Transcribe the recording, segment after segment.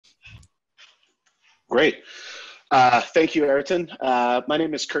Great. Thank you, Ayrton. My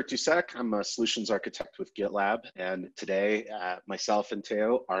name is Kurt Dusek. I'm a solutions architect with GitLab, and today myself and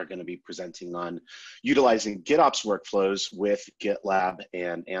Theo are going to be presenting on utilizing GitOps workflows with GitLab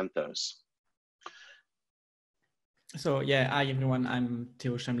and Anthos. So yeah, hi everyone, I'm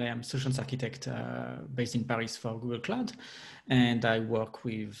Theo Chamlet. I'm solutions architect based in Paris for Google Cloud, and I work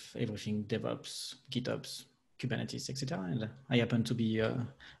with everything DevOps, GitOps, Kubernetes, etc. And I happen to be a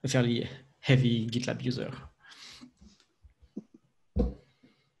fairly heavy GitLab user.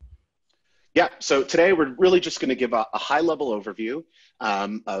 Yeah, so today we're really just going to give a high-level overview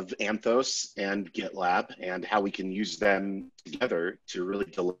of Anthos and GitLab and how we can use them together to really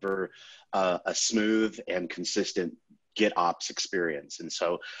deliver a smooth and consistent GitOps experience. And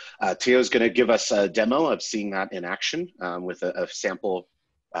so Theo's going to give us a demo of seeing that in action with a sample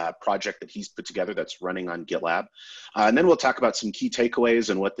project that he's put together that's running on GitLab. And then we'll talk about some key takeaways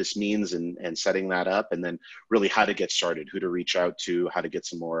and what this means and setting that up, and then really how to get started, who to reach out to, how to get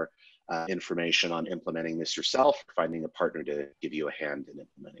some more information on implementing this yourself, finding a partner to give you a hand in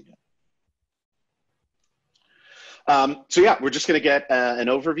implementing it. So yeah, we're just going to get an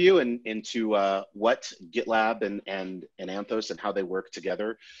overview into what GitLab and Anthos and how they work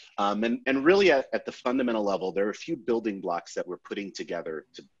together. And really at the fundamental level, there are a few building blocks that we're putting together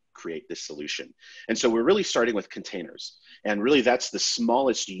to create this solution. And so we're really starting with containers. And really that's the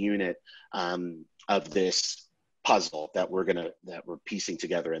smallest unit of this puzzle that we're piecing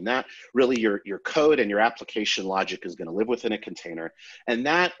together. And that really your code and your application logic is going to live within a container, and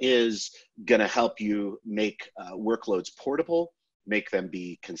that is going to help you make workloads portable, make them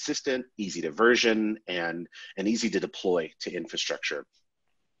be consistent, easy to version, and easy to deploy to infrastructure.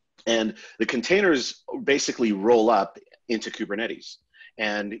 And the containers basically roll up into Kubernetes.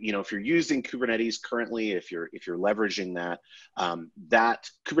 And if you're using Kubernetes currently, if you're leveraging that, that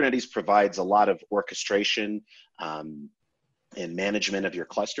Kubernetes provides a lot of orchestration and management of your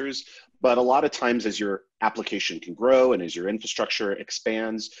clusters. But a lot of times as your application can grow and as your infrastructure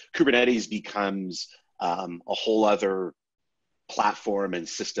expands, Kubernetes becomes a whole other platform and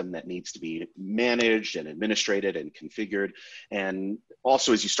system that needs to be managed and administrated and configured. And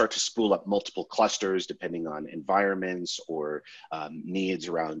also as you start to spool up multiple clusters, depending on environments or needs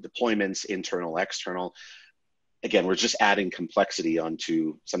around deployments, internal, external, again, we're just adding complexity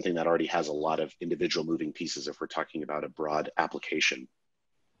onto something that already has a lot of individual moving pieces if we're talking about a broad application.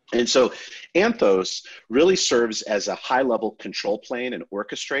 And so Anthos really serves as a high-level control plane and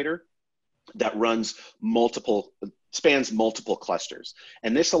orchestrator that spans multiple clusters.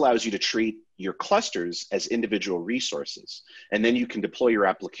 And this allows you to treat your clusters as individual resources. And then you can deploy your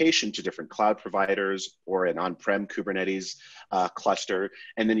application to different cloud providers or an on-prem Kubernetes cluster.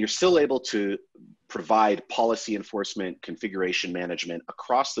 And then you're still able to provide policy enforcement, configuration management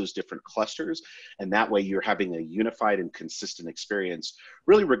across those different clusters. And that way you're having a unified and consistent experience,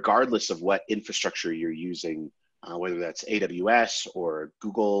 really regardless of what infrastructure you're using, whether that's AWS or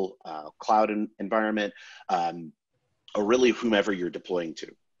Google cloud environment, or really whomever you're deploying to.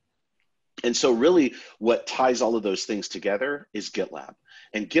 And so really what ties all of those things together is GitLab.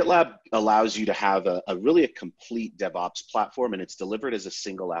 And GitLab allows you to have a complete DevOps platform, and it's delivered as a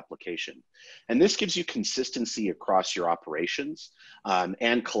single application. And this gives you consistency across your operations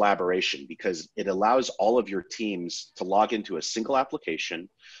and collaboration, because it allows all of your teams to log into a single application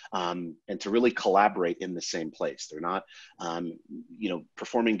and to really collaborate in the same place. They're not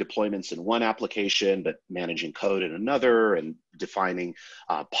performing deployments in one application, but managing code in another and defining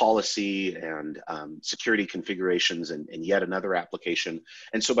policy and security configurations in yet another application.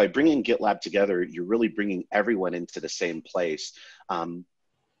 And so by bringing GitLab together, you're really bringing everyone into the same place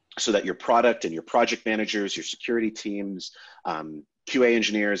so that your product and your project managers, your security teams, QA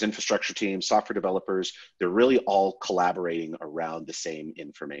engineers, infrastructure teams, software developers, they're really all collaborating around the same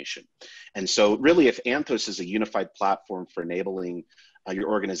information. And so really if Anthos is a unified platform for enabling your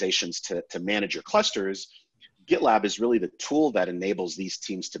organizations to manage your clusters, GitLab is really the tool that enables these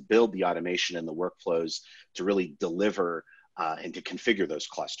teams to build the automation and the workflows to really deliver and to configure those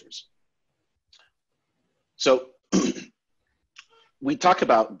clusters. So we talk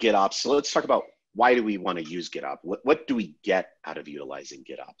about GitOps, so let's talk about why do we want to use GitOps? What do we get out of utilizing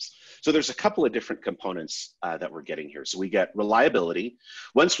GitOps? So there's a couple of different components that we're getting here. So we get reliability.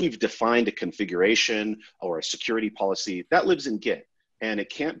 Once we've defined a configuration or a security policy, that lives in Git, and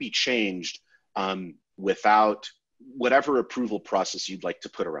it can't be changed without whatever approval process you'd like to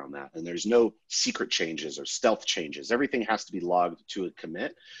put around that. And there's no secret changes or stealth changes. Everything has to be logged to a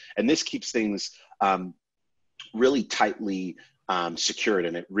commit. And this keeps things really tightly secured,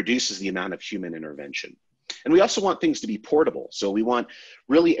 and it reduces the amount of human intervention. And we also want things to be portable. So we want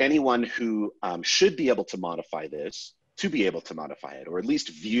really anyone who should be able to modify this to be able to modify it, or at least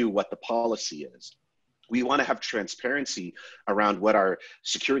view what the policy is. We want to have transparency around what our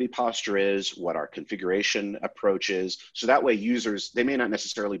security posture is, what our configuration approach is. So that way users, they may not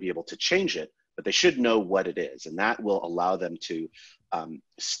necessarily be able to change it, but they should know what it is. And that will allow them to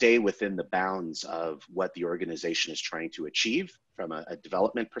stay within the bounds of what the organization is trying to achieve from a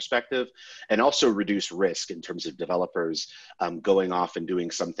development perspective, and also reduce risk in terms of developers going off and doing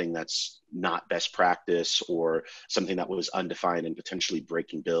something that's not best practice, or something that was undefined and potentially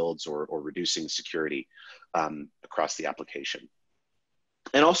breaking builds or reducing security across the application.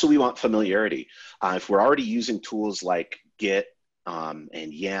 And also we want familiarity. If we're already using tools like Git and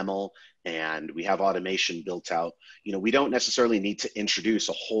YAML, and we have automation built out, you know, we don't necessarily need to introduce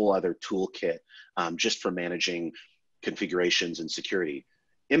a whole other toolkit just for managing configurations and security.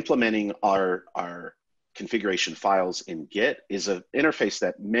 Implementing our configuration files in Git is an interface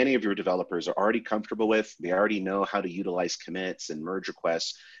that many of your developers are already comfortable with. They already know how to utilize commits and merge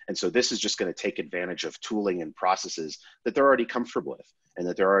requests. And so this is just going to take advantage of tooling and processes that they're already comfortable with and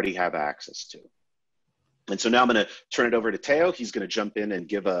that they already have access to. And so now I'm going to turn it over to Teo. He's going to jump in and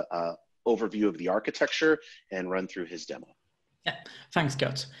give a overview of the architecture and run through his demo. Yeah, thanks,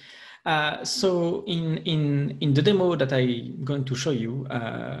 Kurt. So in the demo that I'm going to show you,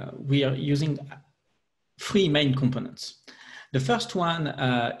 we are using 3 main components. The first one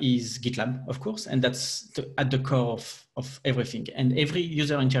is GitLab, of course, and that's at the core of everything. And every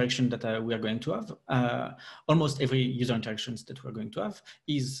user interaction that we are going to have, almost every user interactions that we're going to have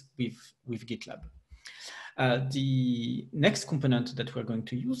is with GitLab. The next component that we're going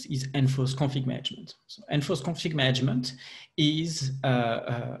to use is Anthos config management. So Anthos config management is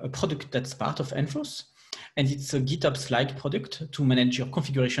a product that's part of Anthos, and it's a GitOps-like product to manage your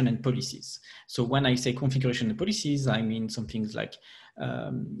configuration and policies. So when I say configuration and policies, I mean some things like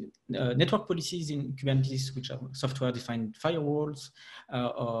network policies in Kubernetes, which are software-defined firewalls,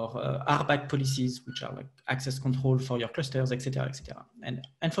 or RBAC policies, which are like access control for your clusters, etc., etc. And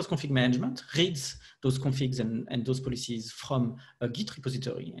Anthos config management reads those configs and those policies from a Git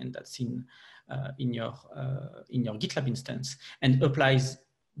repository, and that's in your GitLab instance, and applies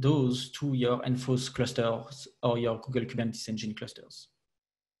those to your Anthos clusters or your Google Kubernetes Engine clusters.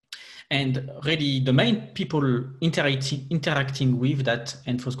 And really, the main people interacting with that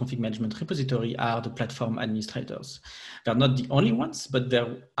Anthos config management repository are the platform administrators. They're not the only ones, but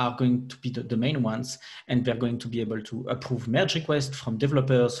they are going to be the main ones, and they're going to be able to approve merge requests from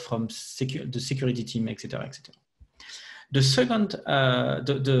developers, from the security team, etc., etc. The second,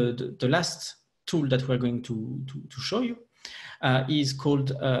 the last tool that we're going to show you is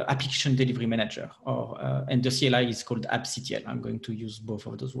called Application Delivery Manager, and the CLI is called AppCTL. I'm going to use both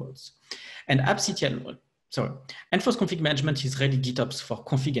of those words. And AppCTL, sorry, Anthos config management is really GitOps for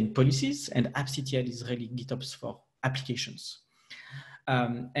config and policies, and AppCTL is really GitOps for applications.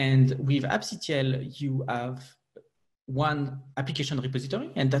 And with AppCTL, you have one application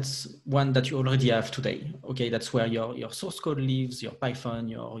repository, and that's one that you already have today. Okay, that's where your source code lives, your Python,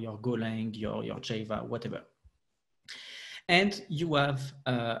 your Golang, your Java, whatever. And you have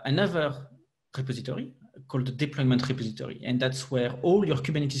another repository called the deployment repository. And that's where all your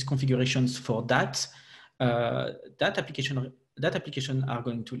Kubernetes configurations for that application are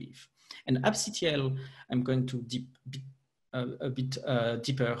going to live. And AppCTL, I'm going to a bit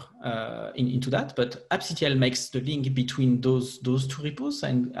deeper into that, but AppCTL makes the link between those two repos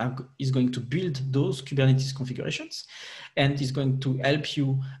and is going to build those Kubernetes configurations, and is going to help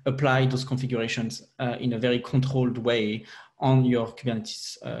you apply those configurations in a very controlled way on your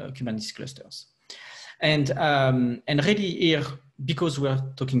Kubernetes clusters. And really here, because we're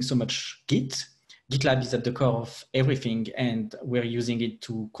talking so much GitLab is at the core of everything, and we're using it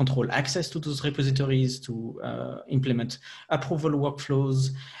to control access to those repositories, to implement approval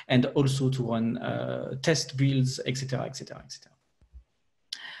workflows, and also to run test builds, etc., etc., etc.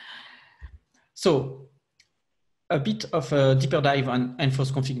 So a bit of a deeper dive on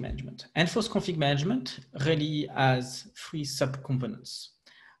Anthos config management. Anthos config management really has 3 subcomponents.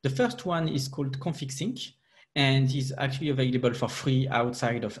 The first one is called config sync, and is actually available for free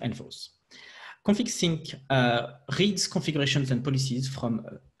outside of Anthos. Config sync reads configurations and policies from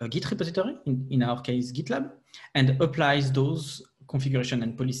a Git repository, in our case GitLab, and applies those configuration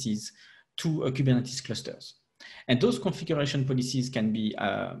and policies to a Kubernetes clusters. And those configuration policies can be,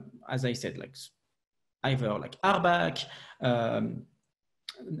 as I said, like either like RBAC,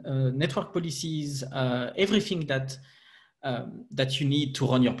 network policies, everything that you need to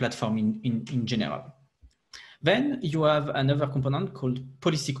run your platform in general. Then you have another component called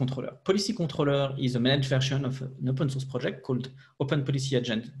policy controller. Policy controller is a managed version of an open source project called Open Policy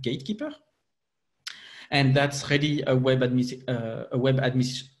Agent Gatekeeper. And that's really a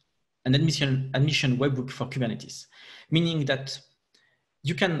admission webhook for Kubernetes, meaning that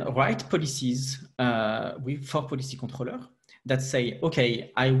you can write policies for policy controller that say,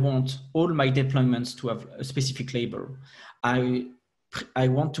 okay, I want all my deployments to have a specific label. I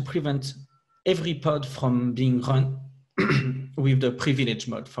want to prevent every pod from being run with the privilege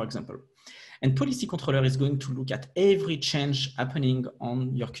mode, for example. And policy controller is going to look at every change happening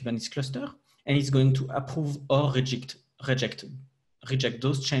on your Kubernetes cluster, and it's going to approve or reject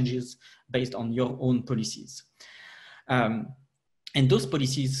those changes based on your own policies. And those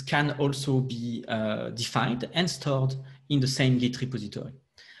policies can also be defined and stored in the same Git repository.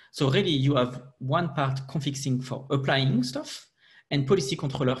 So really you have one part config sync for applying stuff and policy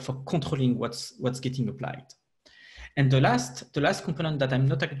controller for controlling what's getting applied. And the last component that I'm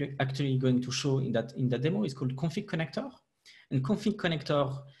not actually going to show in the demo is called config connector. And config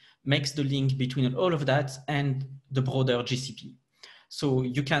connector makes the link between all of that and the broader GCP. So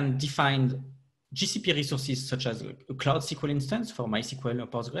you can define GCP resources such as a Cloud SQL instance for MySQL or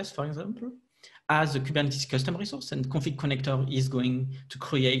Postgres, for example, as a Kubernetes custom resource, and config connector is going to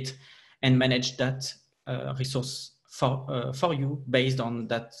create and manage that resource for you based on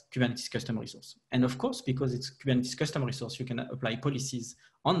that Kubernetes custom resource. And of course, because it's Kubernetes custom resource, you can apply policies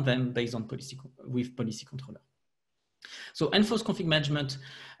on them based on with policy controller. So Anthos config management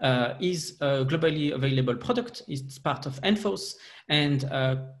is a globally available product. It's part of Anthos,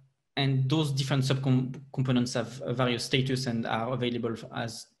 and those different subcomponents have various status and are available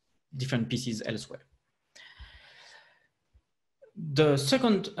as different pieces elsewhere. The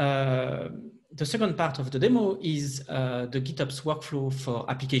second part of the demo is the GitOps workflow for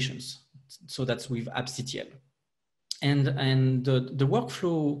applications. So that's with appctl. And the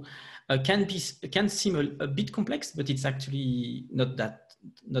workflow can seem a bit complex, but it's actually not that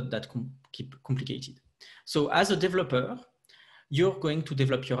complicated. So as a developer, you're going to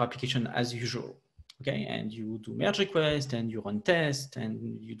develop your application as usual, okay? And you do merge request, and you run tests, and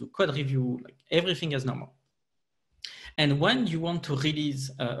you do code review, like everything as normal. And when you want to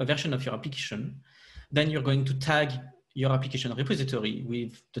release a version of your application, then you're going to tag your application repository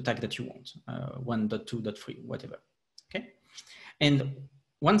with the tag that you want, 1.2.3, whatever, okay? And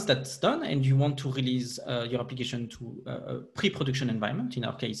once that's done and you want to release your application to a pre-production environment, in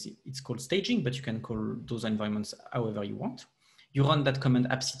our case, it's called staging, but you can call those environments however you want. You run that command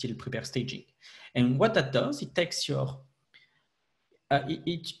appctl prepare staging. And what that does, it takes your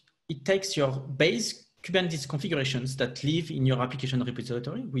base Kubernetes configurations that live in your application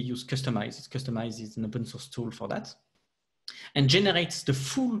repository. We use Kustomize. Kustomize is an open source tool for that, and generates the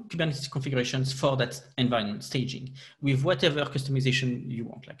full Kubernetes configurations for that environment staging with whatever customization you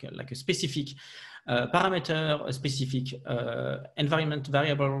want, like a specific parameter, a specific environment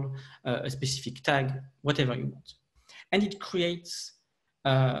variable, a specific tag, whatever you want. And it creates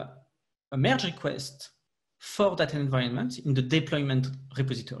a merge request for that environment in the deployment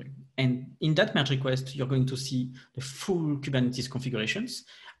repository. And in that merge request, you're going to see the full Kubernetes configurations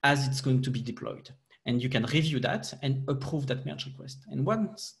as it's going to be deployed. And you can review that and approve that merge request. And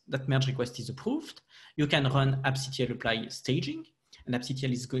once that merge request is approved, you can run appctl apply staging, and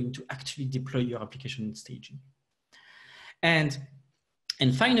appctl is going to actually deploy your application in staging. And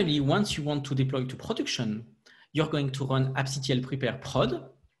finally, once you want to deploy to production, you're going to run appctl prepare prod,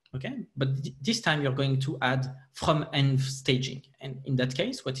 okay? But this time you're going to add from env staging. And in that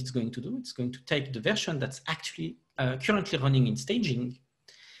case, what it's going to do, it's going to take the version that's actually currently running in staging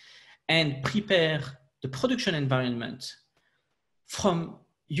and prepare the production environment from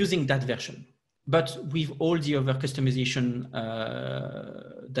using that version, but with all the other customization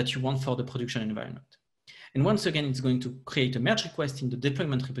that you want for the production environment. And once again, it's going to create a merge request in the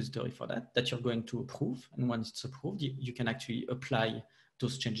deployment repository for that you're going to approve. And once it's approved, you can actually apply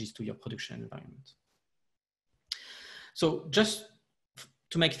those changes to your production environment. So just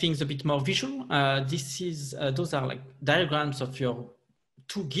to make things a bit more visual, those are like diagrams of your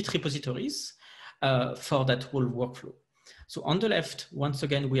two Git repositories for that whole workflow. So on the left, once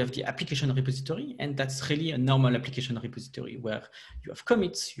again, we have the application repository, and that's really a normal application repository where you have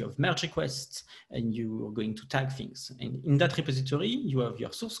commits, you have merge requests, and you are going to tag things. And in that repository, you have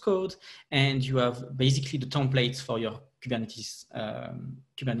your source code, and you have basically the templates for your Kubernetes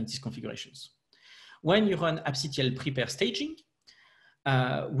configurations. When you run appctl prepare staging,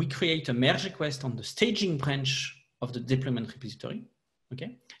 we create a merge request on the staging branch of the deployment repository,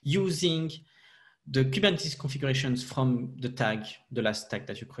 okay, using the Kubernetes configurations from the last tag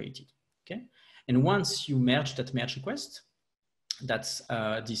that you created, okay? And once you merge that merge request, that's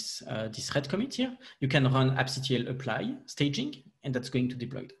this thread commit here, you can run appctl apply staging, and that's going to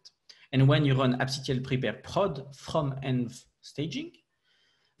deploy that. And when you run appctl prepare prod from env staging,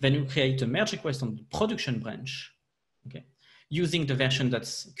 then you create a merge request on the production branch, okay, using the version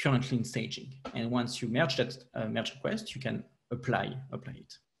that's currently in staging. And once you merge that merge request, you can apply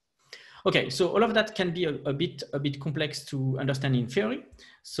it. Okay, so all of that can be a bit complex to understand in theory.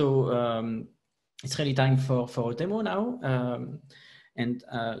 So it's really time for a demo now, and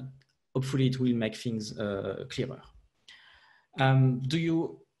hopefully it will make things clearer. Do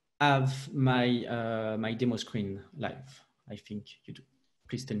you have my my demo screen live? I think you do.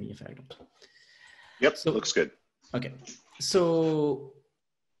 Please tell me if I don't. Yep, so, looks good. Okay, so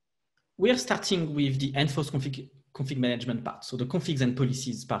we are starting with the Anthos config management part, so the configs and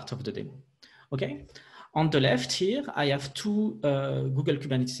policies part of the demo. Okay, on the left here, I have two Google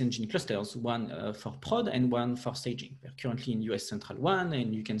Kubernetes Engine clusters, one for prod and one for staging. We're currently in US Central 1,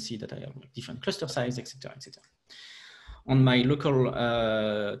 and you can see that I have different cluster size, etc., etc. On my local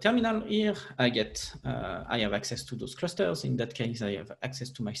terminal here, I have access to those clusters. In that case, I have access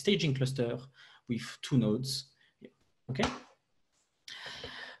to my staging cluster with 2 nodes. Okay.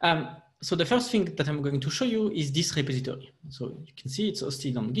 So the first thing that I'm going to show you is this repository. So you can see it's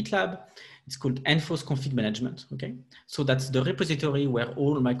hosted on GitLab. It's called Anthos config management. Okay. So that's the repository where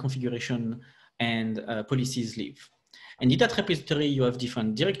all my configuration and policies live. And in that repository, you have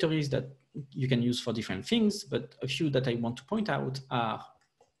different directories that you can use for different things, but a few that I want to point out are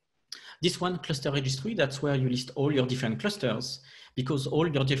this one, cluster registry. That's where you list all your different clusters, because all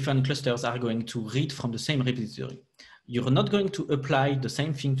your different clusters are going to read from the same repository. You're not going to apply the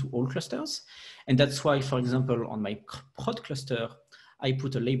same thing to all clusters. And that's why, for example, on my prod cluster, I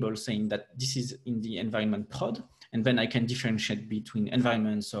put a label saying that this is in the environment prod, and then I can differentiate between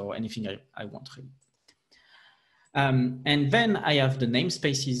environments or anything I want really. And then I have the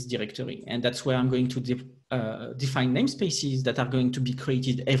namespaces directory, and that's where I'm going to define namespaces that are going to be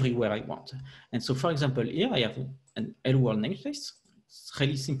created everywhere I want. And so, for example, here I have an hello world namespace. It's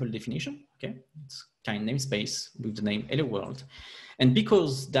really simple definition. Okay, it's kind namespace with the name hello world, and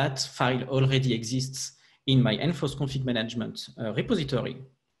because that file already exists in my Anthos config management repository,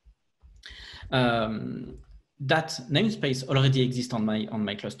 that namespace already exists on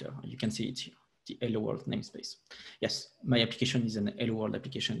my cluster. You can see it here. The hello world namespace. Yes, my application is an hello world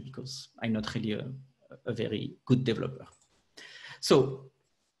application because I'm not really a very good developer. So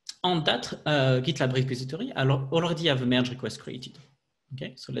on that GitLab repository, I already have a merge request created.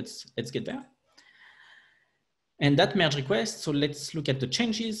 Okay, so let's get there. And that merge request, so let's look at the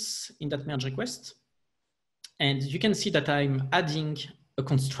changes in that merge request. And you can see that I'm adding a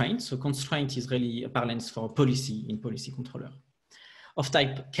constraint. So constraint is really a parlance for a policy in policy controller of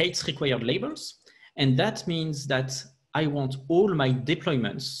type Kate's required labels. And that means that I want all my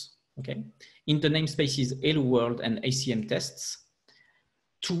deployments, okay, in the namespaces hello world and ACM tests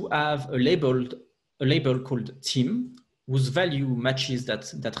to have a label called team whose value matches that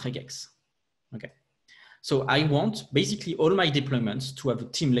regex. Okay. So I want basically all my deployments to have a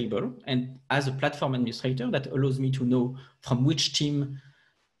team label, and as a platform administrator, that allows me to know from which team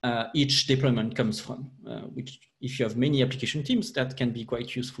each deployment comes from, which if you have many application teams, that can be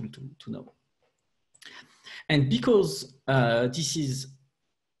quite useful to know. And because this is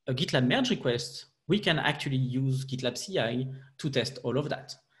a GitLab merge request, we can actually use GitLab CI to test all of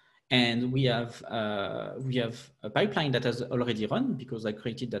that. And we have a pipeline that has already run because I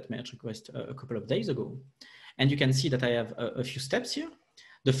created that merge request a couple of days ago. And you can see that I have a few steps here.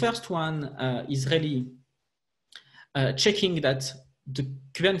 The first one is really checking that the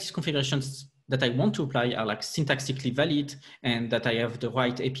Kubernetes configurations that I want to apply are like syntactically valid and that I have the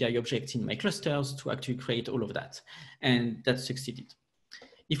right API objects in my clusters to actually create all of that. And that succeeded.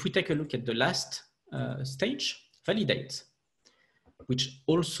 If we take a look at the last stage, validate, which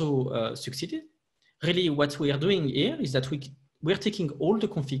also succeeded, really what we are doing here is that we're taking all the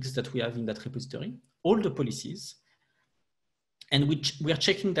configs that we have in that repository, all the policies, and we are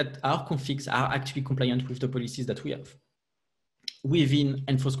checking that our configs are actually compliant with the policies that we have within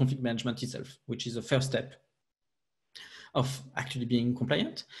Anthos config management itself, which is the first step of actually being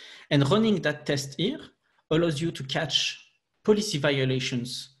compliant. And running that test here allows you to catch policy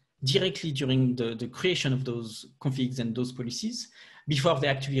violations directly during the creation of those configs and those policies before they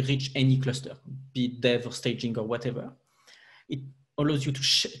actually reach any cluster, be it dev or staging or whatever. It allows you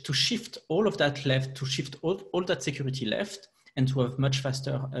to shift all of that left, to shift all that security left, and to have much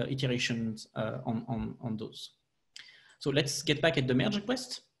faster iterations on those. So let's get back at the merge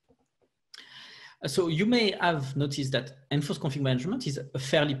request. So you may have noticed that Anthos config management is a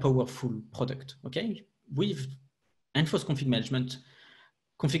fairly powerful product, okay? With Anthos config management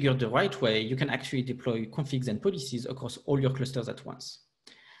configured the right way, you can actually deploy configs and policies across all your clusters at once.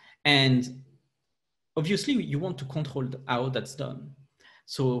 And obviously you want to control how that's done.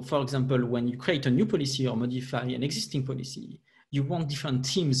 So for example, when you create a new policy or modify an existing policy, you want different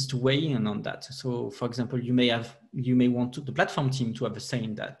teams to weigh in on that. So for example, you may want the platform team to have a say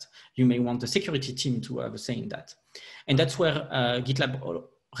in that. You may want the security team to have a say in that. And that's where GitLab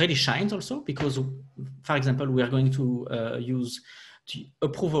really shines also, because for example, we are going to use the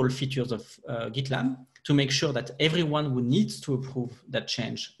approval features of GitLab to make sure that everyone who needs to approve that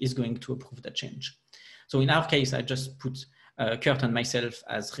change is going to approve that change. So in our case, I just put Kurt and myself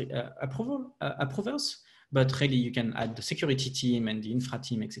as approvers, but really you can add the security team and the infra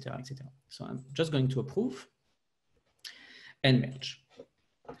team, etc., etc. So I'm just going to approve and manage.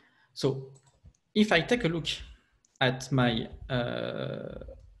 So if I take a look at my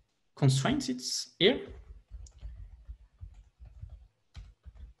constraints, it's here.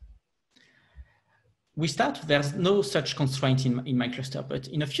 We start, there's no such constraint in my cluster, but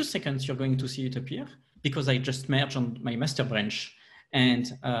in a few seconds, you're going to see it appear because I just merged on my master branch,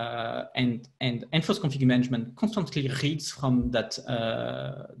 and Anthos config management constantly reads from that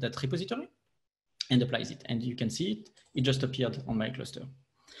repository and applies it. And you can see it, it just appeared on my cluster.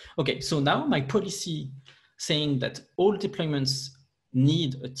 Okay, so now my policy saying that all deployments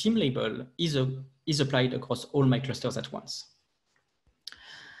need a team label is applied across all my clusters at once.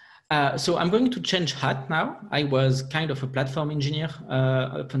 So I'm going to change hat now. I was kind of a platform engineer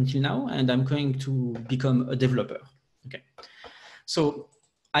up until now, and I'm going to become a developer. Okay. So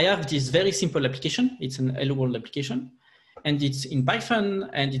I have this very simple application. It's an hello world application, and it's in Python,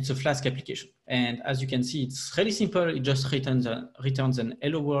 and it's a Flask application. And as you can see, it's really simple. It just returns an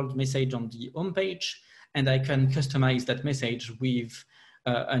hello world message on the home page, and I can customize that message with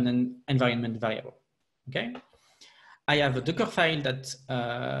an environment variable. Okay. I have a Docker file that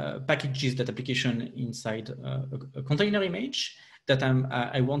packages that application inside a container image that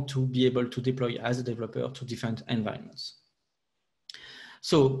I want to be able to deploy as a developer to different environments.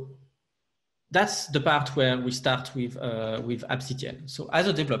 So that's the part where we start with appctl. So as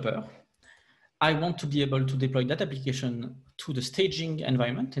a developer, I want to be able to deploy that application to the staging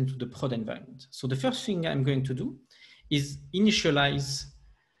environment and to the prod environment. So the first thing I'm going to do is initialize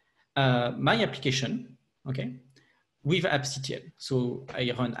my application, okay, with appctl. So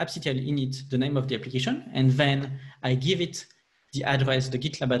I run appctl init, the name of the application, and then I give it the address, the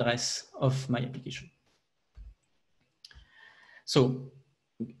GitLab address of my application. So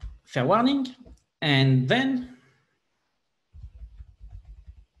fair warning, and then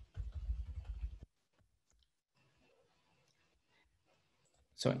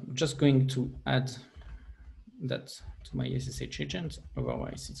so I'm just going to add that to my SSH agent,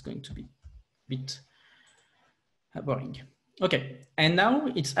 otherwise it's going to be a bit boring. Okay, and now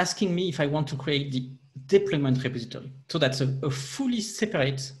it's asking me if I want to create the deployment repository. So that's a fully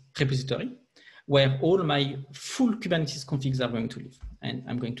separate repository where all my full Kubernetes configs are going to live. And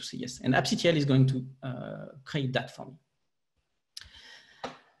I'm going to say yes. And appctl is going to create that for me.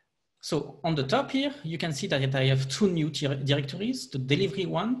 So on the top here, you can see that I have two new directories, the delivery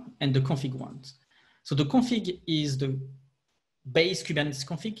one and the config one. So the config is the base Kubernetes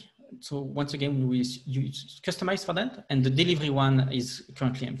config. So once again, we use customize for that, and the delivery one is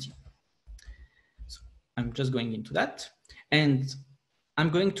currently empty. So I'm just going into that, and I'm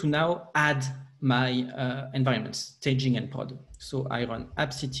going to now add my environments, staging and prod. So I run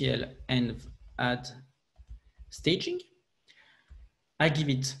appctl and add staging. I give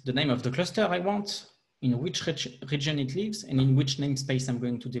it the name of the cluster I want, in which region it lives, and in which namespace I'm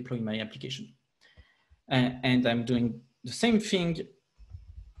going to deploy my application. And I'm doing the same thing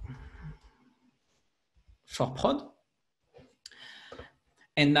for prod.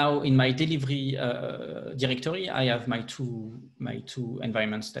 And now in my delivery directory, I have my two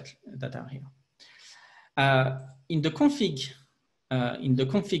environments that are here. In the config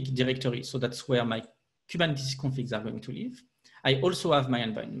directory, so that's where my Kubernetes configs are going to live, I also have my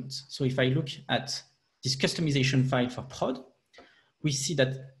environments. So if I look at this customization file for prod, we see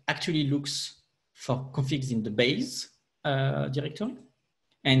that actually looks for configs in the base directory.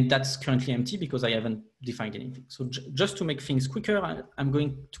 And that's currently empty because I haven't defined anything. So just to make things quicker, I'm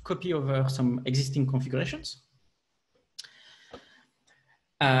going to copy over some existing configurations.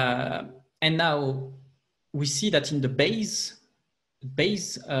 And now we see that in the base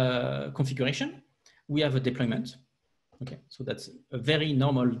configuration, we have a deployment. Okay, so that's a very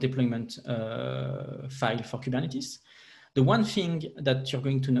normal deployment file for Kubernetes. The one thing that you're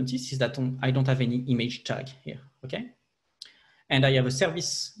going to notice is that I don't have any image tag here, okay? And I have a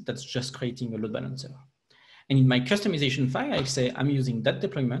service that's just creating a load balancer. And in my customization file, I say I'm using that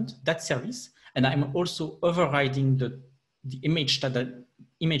deployment, that service, and I'm also overriding the image tag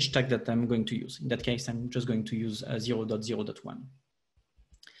that I'm going to use. In that case, I'm just going to use 0.0.1.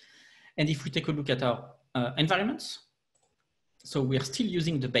 And if we take a look at our environments, so we are still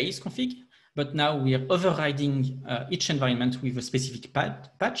using the base config, but now we are overriding each environment with a specific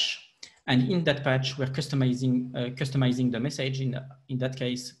patch. And in that patch, we're customizing the message. In that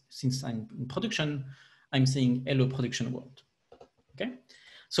case, since I'm in production, I'm saying hello production world. Okay,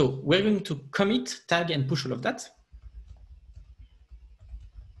 so we're going to commit, tag, and push all of that.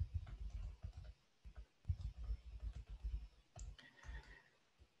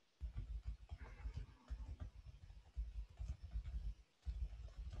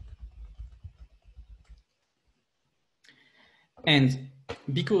 And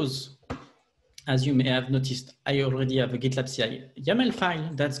because, as you may have noticed, I already have a GitLab CI YAML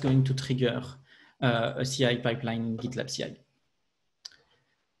file that's going to trigger a CI pipeline in GitLab CI.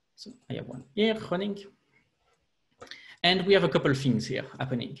 So I have one here running. And we have a couple of things here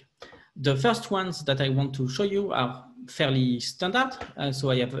happening. The first ones that I want to show you are fairly standard. So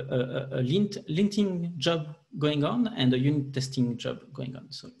I have a linting job going on and a unit testing job going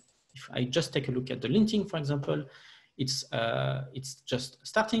on. So if I just take a look at the linting, for example, it's just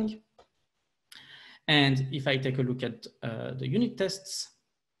starting. And if I take a look at the unit tests,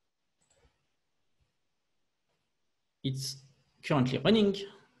 it's currently running.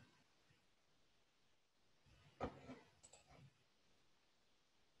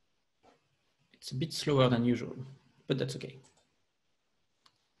 It's a bit slower than usual, but that's okay.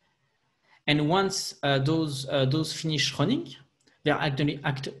 And once those finish running, they're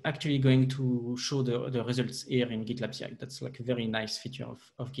actually going to show the results here in GitLab CI. That's like a very nice feature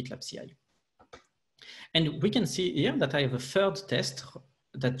of GitLab CI. And we can see here that I have a third test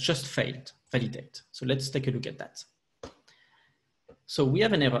that just failed, validate. So let's take a look at that. So we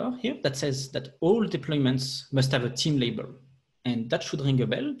have an error here that says that all deployments must have a team label. And that should ring a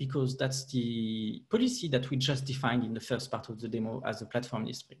bell because that's the policy that we just defined in the first part of the demo as a platform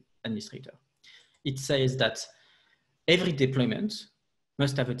administrator. It says that every deployment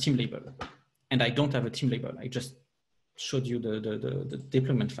must have a team label. And I don't have a team label. I just showed you the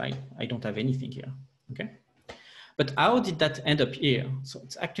deployment file. I don't have anything here, okay? But how did that end up here? So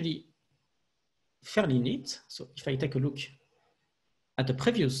it's actually fairly neat. So if I take a look at the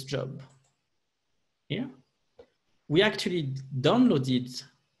previous job here, we actually downloaded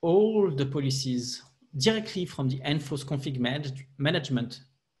all the policies directly from the Anthos config management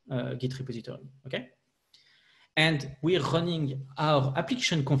Git repository, okay? And we're running our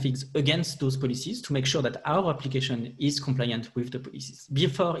application configs against those policies to make sure that our application is compliant with the policies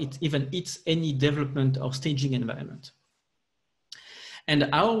before it even hits any development or staging environment. And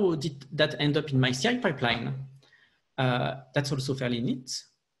how did that end up in my CI pipeline? That's also fairly neat.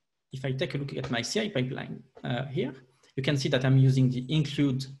 If I take a look at my CI pipeline here, you can see that I'm using the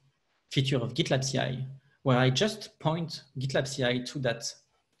include feature of GitLab CI, where I just point GitLab CI to that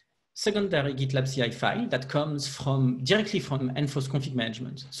secondary GitLab CI file that comes directly from Anthos config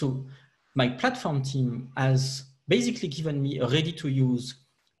management. So my platform team has basically given me a ready-to-use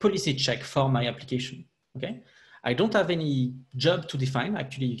policy check for my application, okay? I don't have any job to define.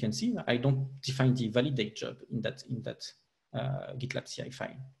 Actually, you can see I don't define the validate job in that GitLab CI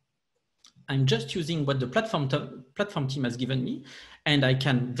file. I'm just using what the platform team has given me, and I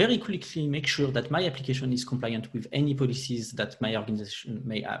can very quickly make sure that my application is compliant with any policies that my organization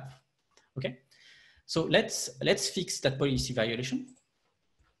may have. Okay, so let's fix that policy violation.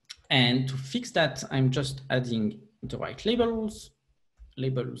 And to fix that, I'm just adding the right labels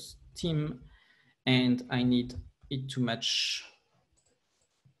team, and I need it to match.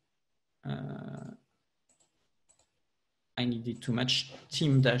 I need it to match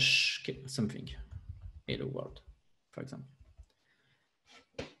team dash something, hello world, for example.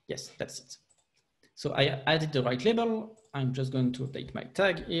 Yes, that's it. So I added the right label. I'm just going to update my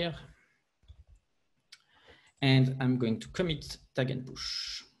tag here. And I'm going to commit, tag, and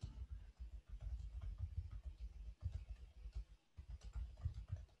push.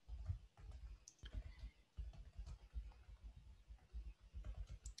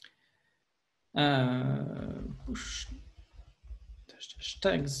 Push dash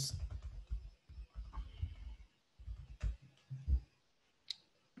tags.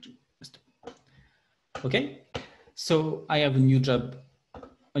 Okay, so I have a new job,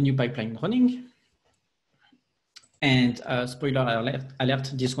 a new pipeline running. And spoiler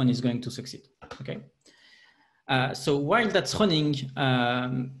alert, this one is going to succeed, okay? So while that's running,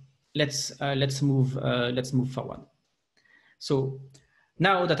 let's move forward. So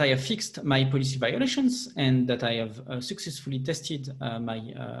now that I have fixed my policy violations and that I have successfully tested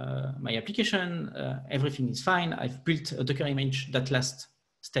my application, everything is fine. I've built a Docker image. That last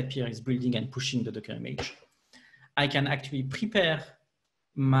step here is building and pushing the Docker image. I can actually prepare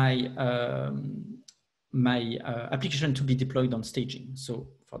my application to be deployed on staging. So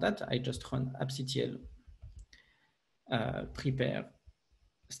for that, I just run appctl prepare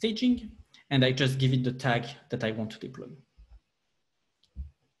staging, and I just give it the tag that I want to deploy.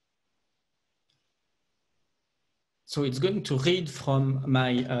 So it's going to read from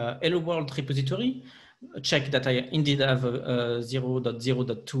my hello world repository, check that I indeed have a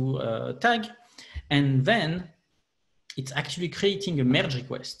 0.0.2 tag, and then it's actually creating a merge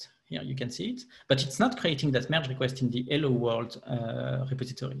request. Here you can see it, but it's not creating that merge request in the hello world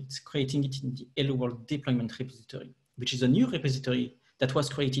repository. It's creating it in the hello world deployment repository, which is a new repository that was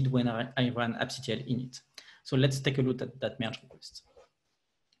created when I ran appctl init. So let's take a look at that merge request.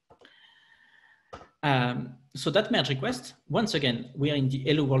 So that merge request, once again, we are in the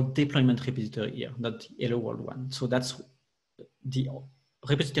hello world deployment repository here, not the hello world one. So that's the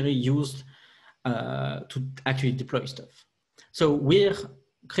repository used to actually deploy stuff. So we're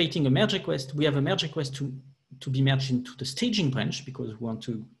creating a merge request. We have a merge request to be merged into the staging branch because we want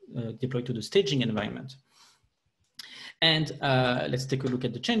to deploy to the staging environment. And let's take a look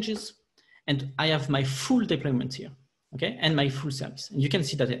at the changes. And I have my full deployment here, okay, and my full service. And you can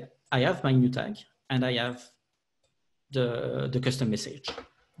see that I have my new tag and I have the custom message,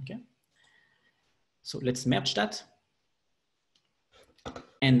 okay? So let's merge that.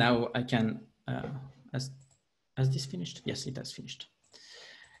 And now I can, has this finished? Yes, it has finished.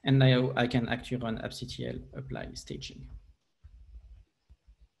 And now I can actually run appctl apply staging.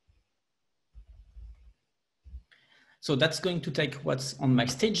 So that's going to take what's on my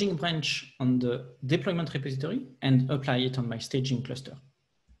staging branch on the deployment repository and apply it on my staging cluster.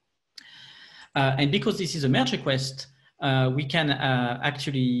 And because this is a merge request, we can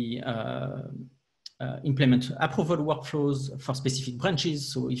actually implement approval workflows for specific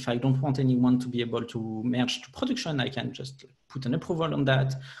branches. So if I don't want anyone to be able to merge to production, I can just put an approval on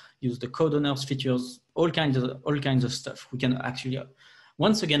that, use the code owners features, all kinds of stuff. We can actually,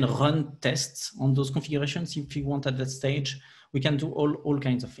 once again, run tests on those configurations if we want at that stage. We can do all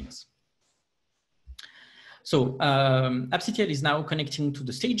kinds of things. So appctl is now connecting to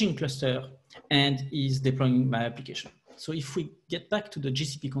the staging cluster and is deploying my application. So if we get back to the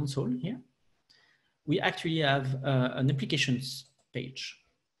GCP console here, we actually have an applications page.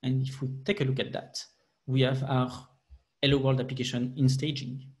 And if we take a look at that, we have our hello world application in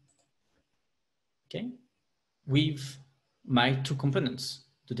staging, okay? With my two components,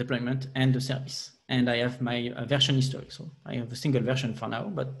 the deployment and the service. And I have my version history. So I have a single version for now,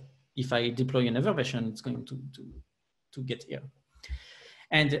 but if I deploy another version, it's going to get here.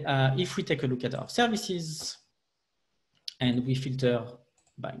 And if we take a look at our services and we filter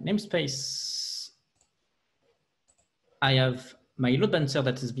by namespace, I have my load balancer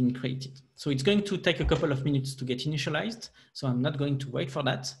that has been created. So it's going to take a couple of minutes to get initialized. So I'm not going to wait for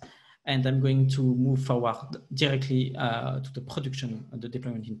that. And I'm going to move forward directly to the production, the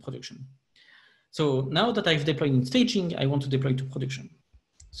deployment in production. So now that I've deployed in staging, I want to deploy to production.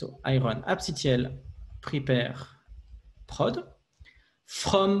 So I run appctl prepare prod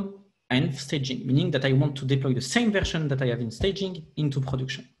from and staging, meaning that I want to deploy the same version that I have in staging into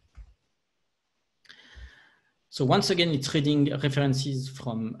production. So once again, it's reading references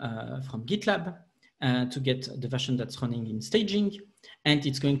from GitLab to get the version that's running in staging, and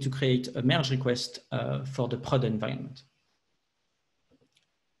it's going to create a merge request for the prod environment.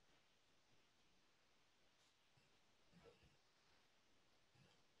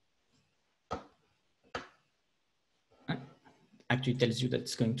 Actually tells you that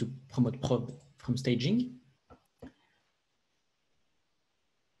it's going to promote prod from staging.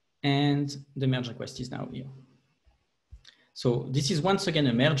 And the merge request is now here. So this is once again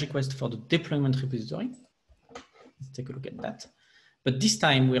a merge request for the deployment repository. Let's take a look at that. But this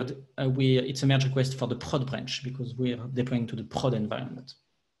time it's a merge request for the prod branch because we're deploying to the prod environment.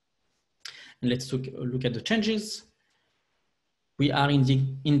 And let's look at the changes. We are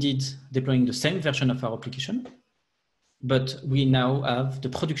indeed deploying the same version of our application, but we now have the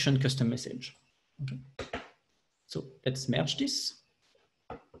production custom message. Okay. So let's merge this.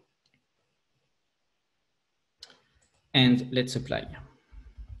 And let's apply.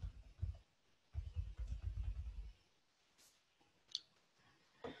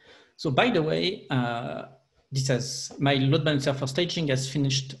 So by the way, my load balancer for staging has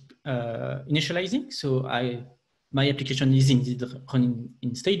finished initializing. So I my application is indeed running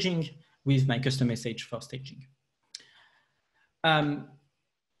in staging with my custom message for staging.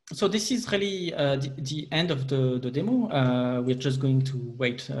 So this is really the end of the demo. We're just going to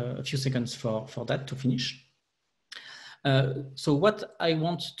wait a few seconds for that to finish. So what I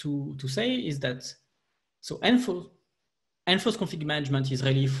want to say is that, so Anthos config management is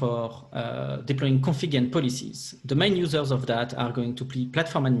really for deploying config and policies. The main users of that are going to be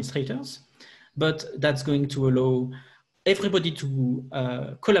platform administrators, but that's going to allow everybody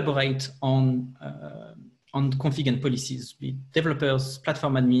to collaborate on config and policies, be it developers,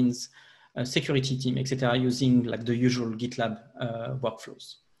 platform admins, security team, etc., using like the usual GitLab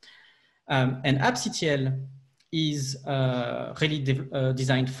workflows. And AppCTL is really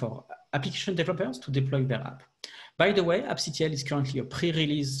designed for application developers to deploy their app. By the way, AppCTL is currently a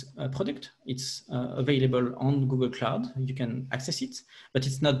pre-release product. It's available on Google Cloud. You can access it, but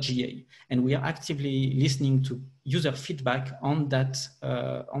it's not GA. And we are actively listening to user feedback on that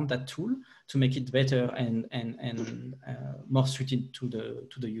tool to make it better and more suited to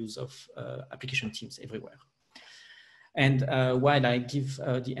the use of application teams everywhere. And while I give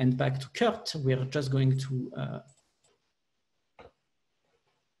the end back to Kurt, we're just going to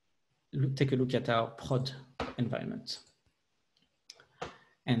take a look at our prod environment.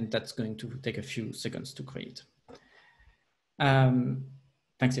 And that's going to take a few seconds to create.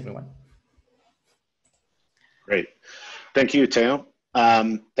 Thanks, everyone. Great. Thank you, Theo.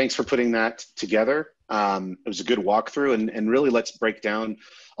 Thanks for putting that together. It was a good walkthrough, and really let's break down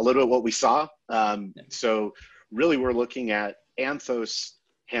a little bit what we saw. So really we're looking at Anthos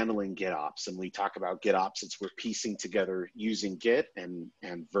handling GitOps, and we talk about GitOps. It's we're piecing together using Git and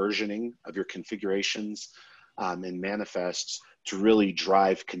versioning of your configurations and manifests to really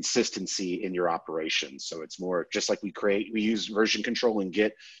drive consistency in your operations. So it's more just like we use version control in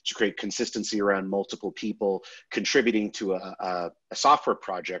Git to create consistency around multiple people contributing to a software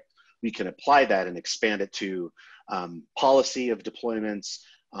project. We can apply that and expand it to policy of deployments,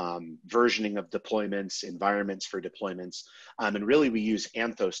 versioning of deployments, environments for deployments. And really we use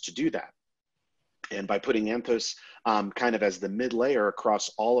Anthos to do that. And by putting Anthos kind of as the mid layer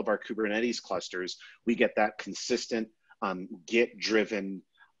across all of our Kubernetes clusters, we get that consistent Git-driven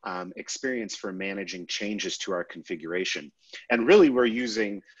experience for managing changes to our configuration. And really we're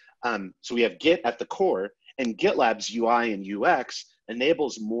using, so we have Git at the core, and GitLab's UI and UX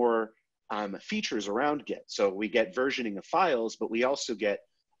enables more features around Git. So we get versioning of files, but we also get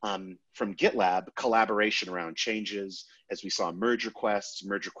from GitLab collaboration around changes, as we saw merge requests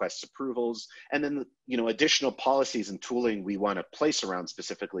approvals, and then additional policies and tooling we want to place around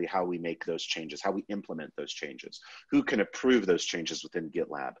specifically how we make those changes, how we implement those changes, who can approve those changes within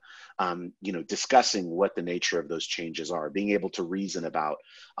GitLab, discussing what the nature of those changes are, being able to reason about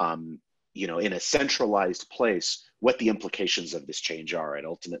in a centralized place, what the implications of this change are, and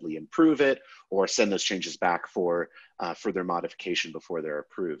ultimately improve it or send those changes back for further modification before they're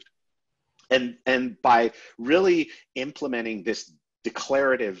approved. And by really implementing this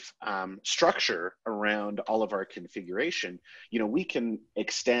declarative structure around all of our configuration, we can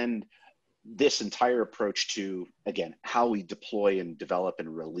extend this entire approach to, again, how we deploy and develop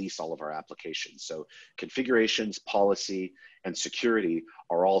and release all of our applications. So configurations, policy, and security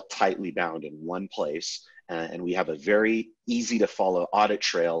are all tightly bound in one place. And we have a very easy to follow audit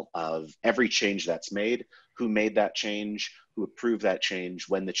trail of every change that's made, who made that change, who approved that change,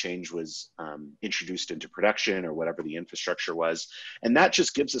 when the change was introduced into production or whatever the infrastructure was. And that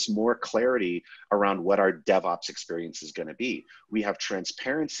just gives us more clarity around what our DevOps experience is going to be. We have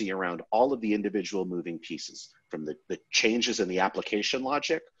transparency around all of the individual moving pieces, from the changes in the application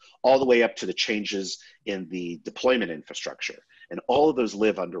logic all the way up to the changes in the deployment infrastructure. And all of those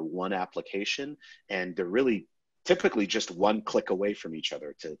live under one application, and they're really typically just one click away from each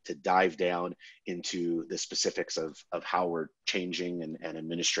other to dive down into the specifics of how we're changing and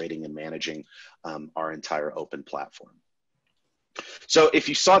administrating and managing our entire open platform. So if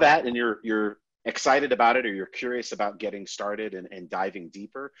you saw that and you're excited about it, or you're curious about getting started and diving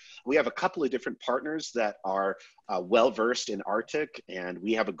deeper, we have a couple of different partners that are well-versed in Arctic, and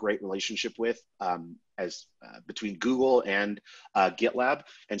we have a great relationship with between Google and GitLab.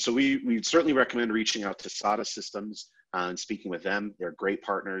 And so we certainly recommend reaching out to SADA Systems and speaking with them. They're great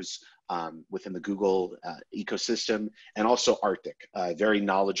partners within the Google ecosystem, and also Arctic, very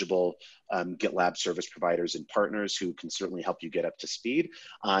knowledgeable GitLab service providers and partners who can certainly help you get up to speed.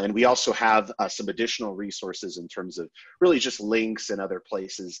 And we also have some additional resources in terms of really just links and other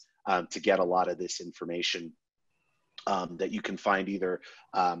places to get a lot of this information that you can find either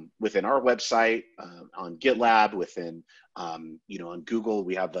within our website, on GitLab, within, on Google.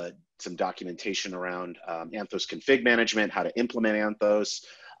 We have some documentation around Anthos config management, how to implement Anthos,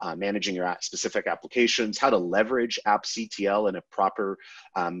 managing your specific applications, how to leverage appctl in a proper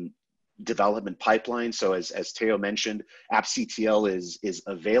development pipeline. So as Teo mentioned, appctl is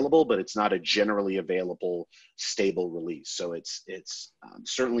available, but it's not a generally available stable release. So it's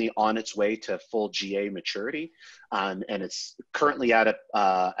certainly on its way to full GA maturity, and it's currently at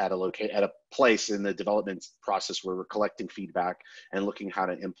a place in the development process where we're collecting feedback and looking how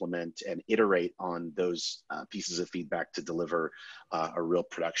to implement and iterate on those pieces of feedback to deliver a real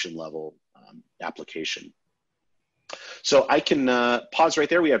production level application. So I can pause right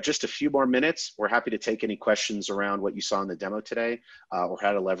there. We have just a few more minutes. We're happy to take any questions around what you saw in the demo today, or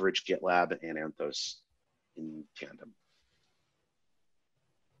how to leverage GitLab and Anthos in tandem.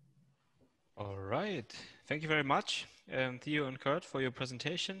 All right. Thank you very much, Theo and Kurt, for your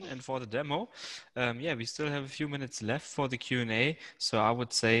presentation and for the demo. Yeah, we still have a few minutes left for the Q&A, so I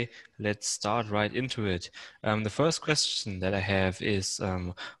would say let's start right into it. The first question that I have is,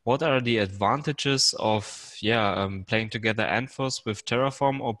 what are the advantages of playing together Anthos with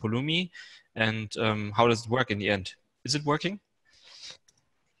Terraform or Pulumi, and how does it work in the end? Is it working?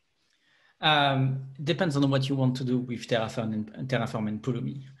 Depends on what you want to do with Terraform and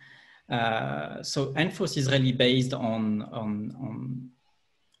Pulumi. So Anthos is really based on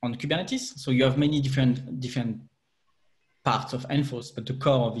Kubernetes. So you have many different parts of Anthos, but the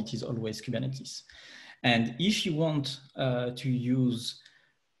core of it is always Kubernetes. And if you want to use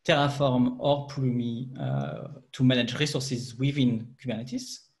Terraform or Pulumi to manage resources within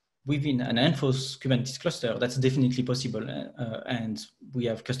Kubernetes, within an Anthos Kubernetes cluster, that's definitely possible. And we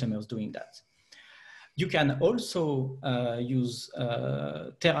have customers doing that. You can also use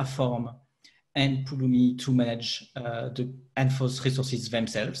Terraform and Pulumi to manage the Anthos resources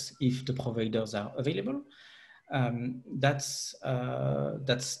themselves if the providers are available. That's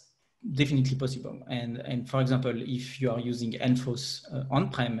definitely possible. And for example, if you are using Anthos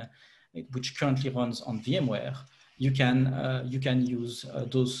on-prem, which currently runs on VMware, you can use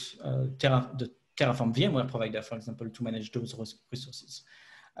the Terraform VMware provider, for example, to manage those resources.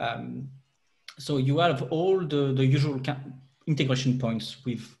 So you have all the usual integration points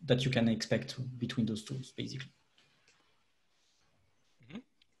that you can expect between those tools, basically.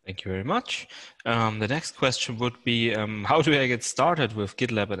 Thank you very much. The next question would be, how do I get started with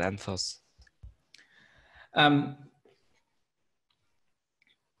GitLab and Anthos?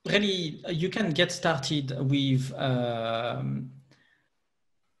 Really, you can get started with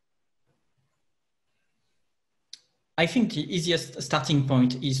I think the easiest starting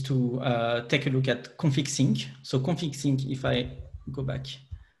point is to take a look at config sync. So config sync, if I go back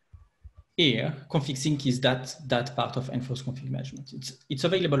here, config sync is that part of Anthos config management. It's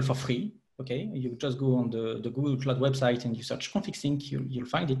available for free. Okay, you just go on the Google Cloud website and you search config sync, you'll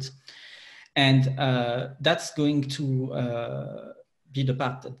find it, and that's going to be the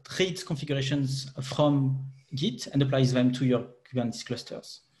part that reads configurations from Git and applies them to your Kubernetes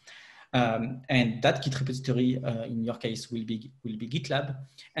clusters. And that Git repository, in your case, will be GitLab,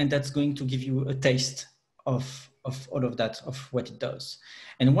 and that's going to give you a taste of all of that, of what it does.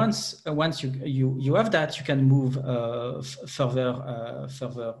 And once you have that, you can move further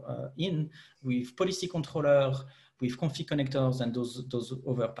in with policy controller, with config connectors, and those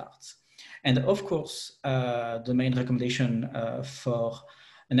other parts. And of course, the main recommendation for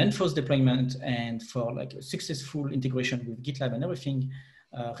an Anthos deployment and for like a successful integration with GitLab and everything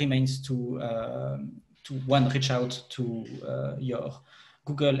remains to reach out to your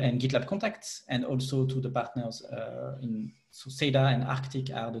Google and GitLab contacts, and also to the partners so SEDA and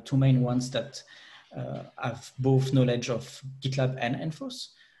Arctic are the two main ones that have both knowledge of GitLab and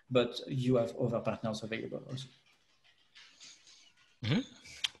Anthos, but you have other partners available also. Mm-hmm.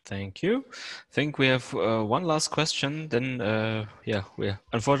 Thank you. I think we have one last question. Then, we're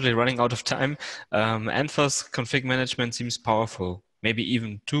unfortunately running out of time. Anthos config management seems powerful, maybe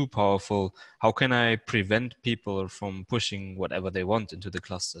even too powerful. How can I prevent people from pushing whatever they want into the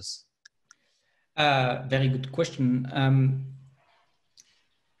clusters? Very good question.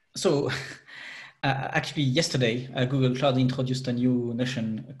 Actually, yesterday, Google Cloud introduced a new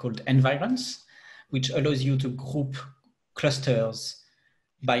notion called environs, which allows you to group clusters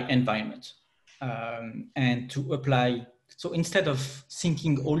by environment and to apply. So instead of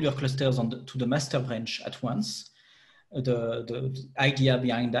syncing all your clusters to the master branch at once, the idea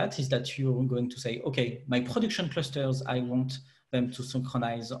behind that is that you're going to say, okay, my production clusters, I want them to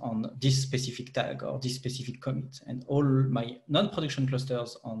synchronize on this specific tag or this specific commit, and all my non-production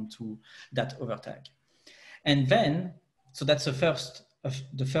clusters onto that other tag. And then, so that's the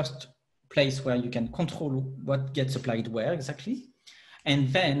first place where you can control what gets applied where exactly. And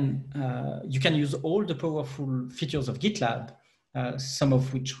then you can use all the powerful features of GitLab, some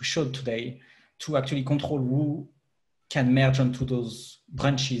of which we showed today, to actually control who can merge onto those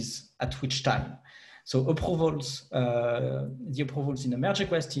branches at which time. So approvals, the approvals in a merge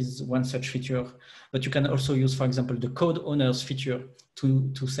request is one such feature, but you can also use, for example, the code owners feature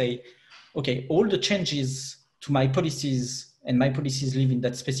to say, okay, all the changes to my policies, and my policies live in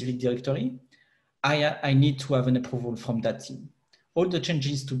that specific directory, I need to have an approval from that team. All the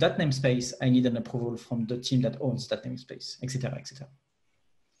changes to that namespace, I need an approval from the team that owns that namespace, etc., etc.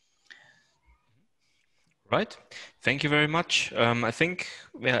 Right. Thank you very much. I think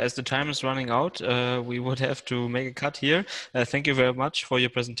as the time is running out, we would have to make a cut here. Thank you very much for your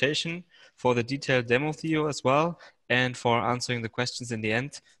presentation, for the detailed demo, Theo, as well, and for answering the questions in the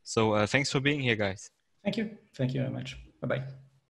end. So thanks for being here, guys. Thank you. Thank you very much. Bye-bye.